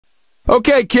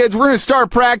Okay, kids, we're gonna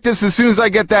start practice as soon as I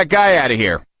get that guy out of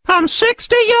here. I'm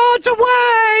 60 yards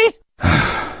away!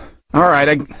 All right,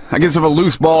 I guess if a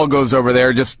loose ball goes over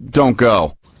there, just don't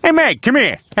go. Hey, Meg, come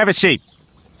here. Have a seat.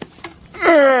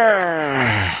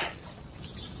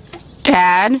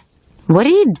 Dad, what are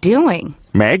you doing?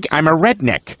 Meg, I'm a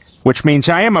redneck, which means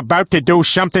I am about to do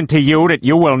something to you that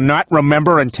you will not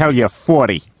remember until you're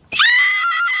 40.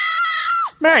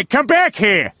 Meg, come back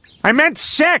here. I meant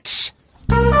sex.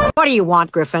 What do you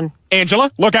want, Griffin?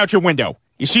 Angela, look out your window.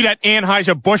 You see that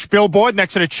Anheuser-Busch billboard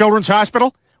next to the Children's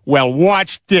Hospital? Well,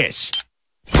 watch this.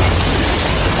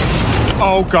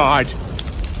 Oh, God.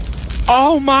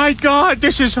 Oh, my God,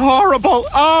 this is horrible.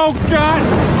 Oh, God.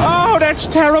 Oh, that's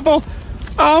terrible.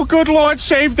 Oh, good Lord,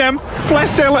 save them.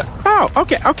 Bless their Oh,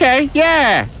 okay,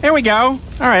 yeah. There we go. All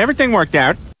right, everything worked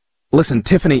out. Listen,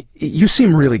 Tiffany, you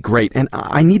seem really great, and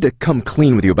I need to come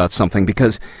clean with you about something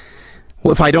because,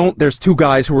 well, if I don't, there's two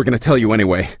guys who are going to tell you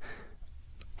anyway.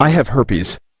 I have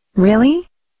herpes. Really?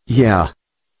 Yeah.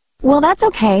 Well, that's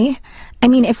okay. I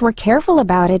mean, if we're careful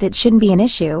about it, it shouldn't be an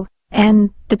issue.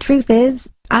 And the truth is,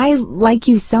 I like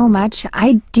you so much,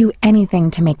 I'd do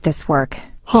anything to make this work.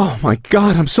 Oh my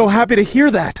God, I'm so happy to hear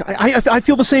that. I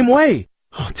feel the same way.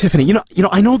 Oh, Tiffany, you know,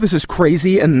 I know this is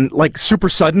crazy and, like, super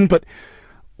sudden, but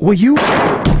will you...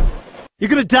 You're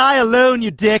gonna die alone,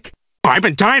 you dick. Oh, I've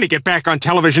been dying to get back on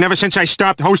television ever since I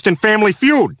stopped hosting Family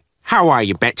Feud. How are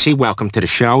you, Betsy? Welcome to the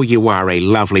show. You are a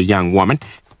lovely young woman.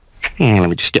 And let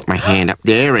me just get my hand up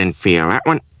there and feel that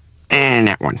one. And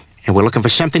that one. And we're looking for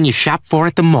something you shop for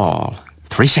at the mall.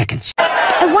 3 seconds.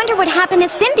 I wonder what happened to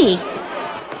Cindy.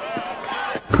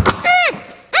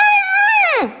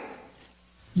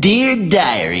 Dear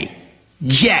Diary,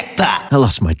 jackpot. I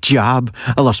lost my job.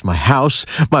 I lost my house.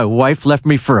 My wife left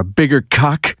me for a bigger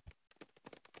cock.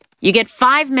 You get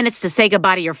 5 minutes to say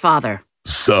goodbye to your father.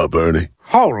 Sup, Ernie?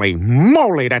 Holy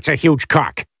moly, that's a huge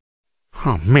cock.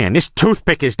 Oh, man, this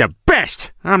toothpick is the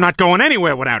best. I'm not going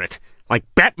anywhere without it. Like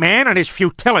Batman and his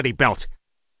futility belt.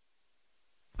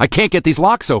 I can't get these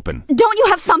locks open. Don't you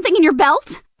have something in your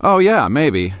belt? Oh, yeah,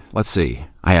 maybe. Let's see.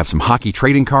 I have some hockey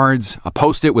trading cards, a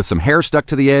Post-it with some hair stuck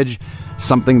to the edge,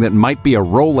 something that might be a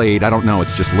Rolade. I don't know,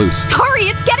 it's just loose. Hurry,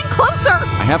 it's getting closer!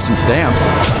 I have some stamps.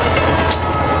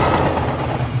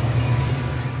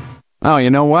 Oh, you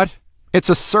know what? It's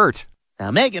a cert. Now,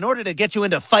 Meg, in order to get you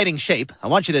into fighting shape, I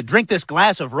want you to drink this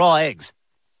glass of raw eggs.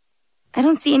 I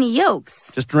don't see any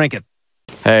yolks. Just drink it.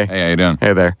 Hey. Hey, how you doing?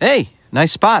 Hey there. Hey,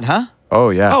 nice spot, huh? Oh,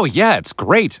 yeah. Oh, yeah, it's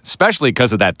great, especially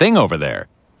because of that thing over there.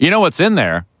 You know what's in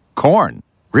there? Corn.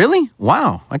 Really?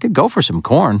 Wow, I could go for some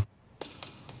corn.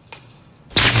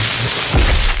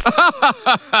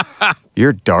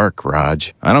 You're dark,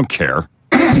 Raj. I don't care.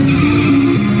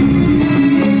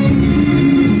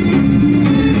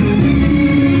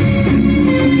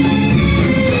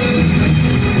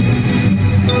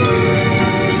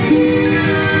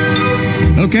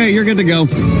 Okay, you're good to go.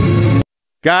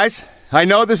 Guys, I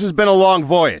know this has been a long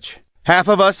voyage. Half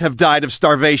of us have died of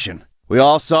starvation. We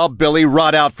all saw Billy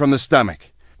rot out from the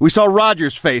stomach. We saw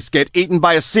Roger's face get eaten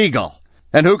by a seagull.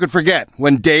 And who could forget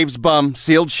when Dave's bum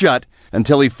sealed shut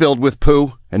until he filled with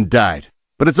poo and died.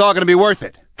 But it's all gonna be worth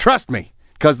it. Trust me,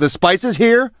 because the spices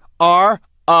here are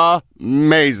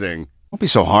amazing. Don't be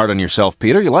so hard on yourself,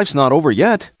 Peter. Your life's not over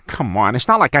yet. Come on, it's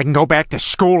not like I can go back to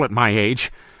school at my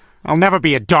age. I'll never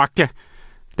be a doctor.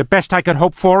 The best I could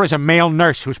hope for is a male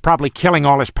nurse who's probably killing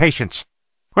all his patients.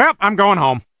 Well, I'm going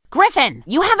home. Griffin,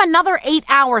 you have another 8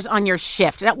 hours on your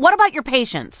shift. Now, what about your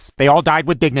patients? They all died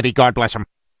with dignity, God bless them.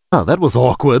 Oh, that was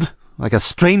awkward. Like a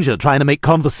stranger trying to make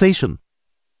conversation.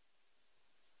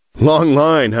 Long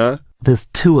line, huh? There's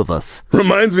two of us.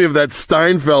 Reminds me of that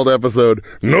Steinfeld episode,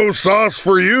 No Sauce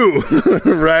for You,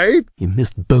 right? You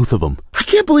missed both of them. I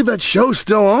can't believe that show's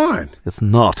still on. It's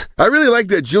not. I really like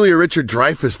that Julia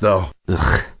Richard-Dreyfuss, though.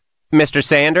 Ugh. Mr.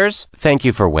 Sanders, thank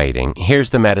you for waiting. Here's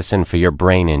the medicine for your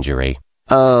brain injury.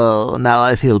 Oh, now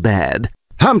I feel bad.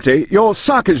 Humpty, your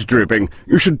sock is drooping.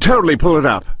 You should totally pull it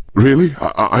up. Really?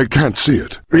 I can't see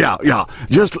it. Yeah.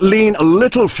 Just lean a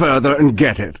little further and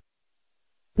get it.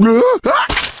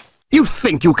 You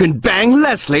think you can bang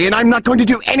Leslie and I'm not going to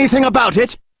do anything about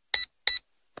it?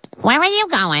 Where are you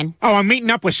going? Oh, I'm meeting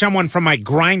up with someone from my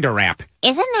Grindr app.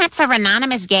 Isn't that for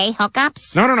anonymous gay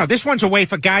hookups? No. This one's a way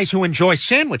for guys who enjoy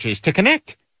sandwiches to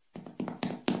connect.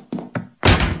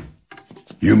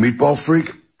 You meatball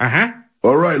freak? Uh-huh.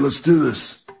 All right, let's do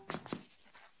this.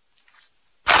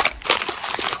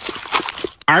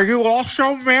 Are you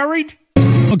also married?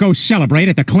 We'll go celebrate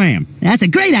at the Clam. That's a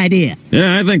great idea.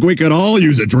 Yeah, I think we could all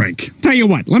use a drink. Tell you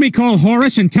what, let me call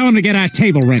Horace and tell him to get our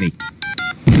table ready.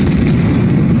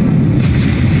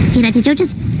 Peter, did you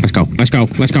just Let's go, let's go,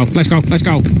 let's go, let's go, let's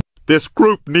go. This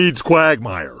group needs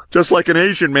Quagmire, just like an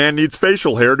Asian man needs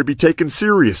facial hair to be taken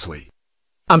seriously.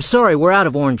 I'm sorry, we're out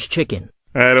of orange chicken.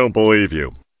 I don't believe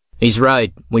you. He's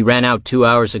right. We ran out 2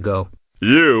 hours ago.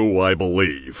 You, I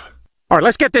believe. All right,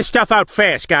 let's get this stuff out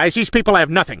fast, guys. These people have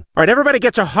nothing. All right, everybody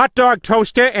gets a hot dog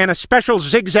toaster and a special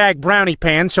zigzag brownie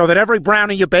pan so that every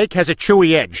brownie you bake has a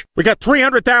chewy edge. We got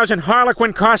 300,000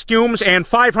 Harlequin costumes and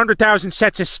 500,000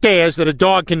 sets of stairs that a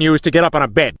dog can use to get up on a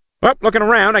bed. Well, looking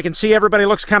around, I can see everybody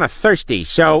looks kind of thirsty,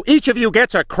 so each of you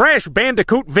gets a Crash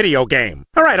Bandicoot video game.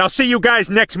 All right, I'll see you guys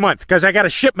next month, because I got a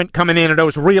shipment coming in of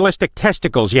those realistic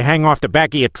testicles you hang off the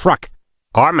back of your truck.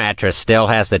 Our mattress still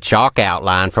has the chalk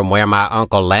outline from where my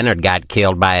Uncle Leonard got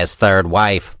killed by his third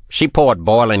wife. She poured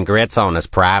boiling grits on his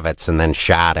privates and then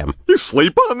shot him. You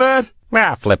sleep on that?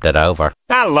 Well, I flipped it over.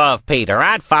 I love Peter.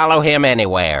 I'd follow him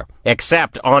anywhere,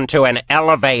 except onto an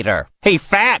elevator. He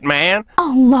fat, man.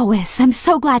 Oh, Lois, I'm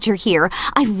so glad you're here.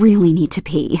 I really need to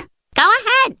pee. Go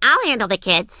ahead. I'll handle the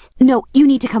kids. No, you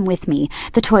need to come with me.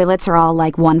 The toilets are all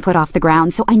like 1 foot off the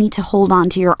ground, so I need to hold on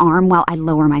to your arm while I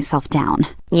lower myself down.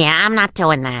 Yeah, I'm not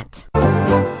doing that.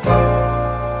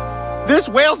 This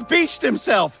whale's beached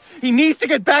himself. He needs to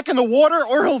get back in the water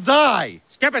or he'll die.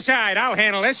 Step aside. I'll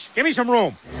handle this. Give me some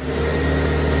room.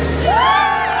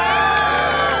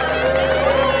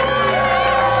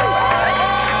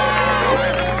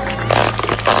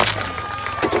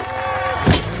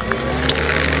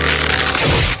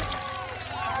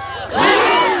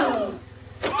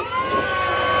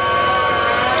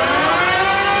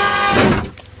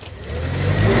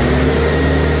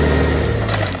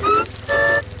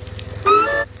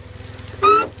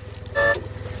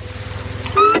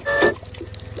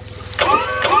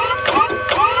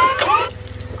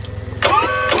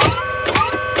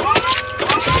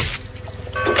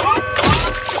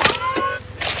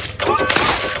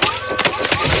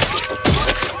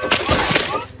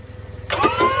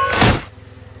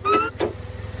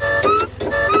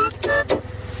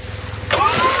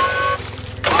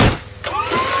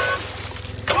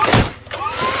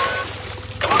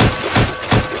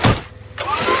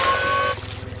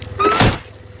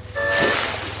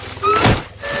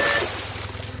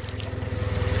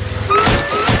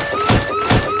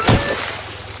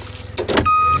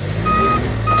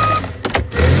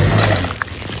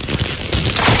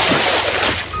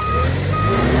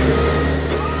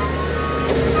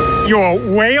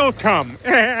 You're welcome.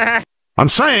 I'm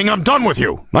saying I'm done with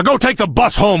you. Now go take the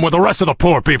bus home with the rest of the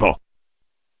poor people.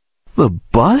 The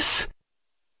bus?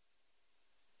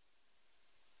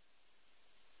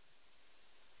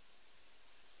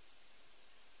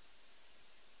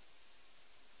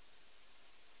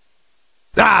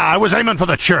 I was aiming for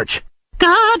the church.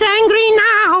 God angry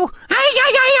now! Ay,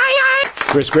 ay, ay, ay,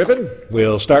 ay! Chris Griffin,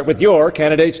 we'll start with your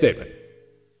candidate statement.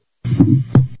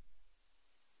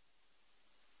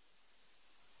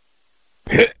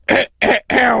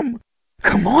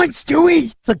 Come on,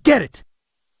 Stewie! Forget it!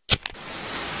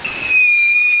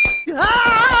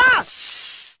 Ah!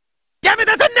 Damn it,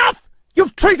 that's enough!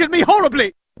 You've treated me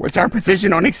horribly! What's our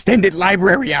position on extended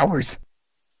library hours?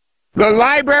 The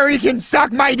library can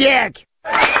suck my dick!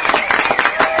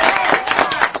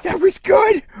 That was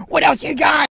good! What else you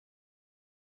got?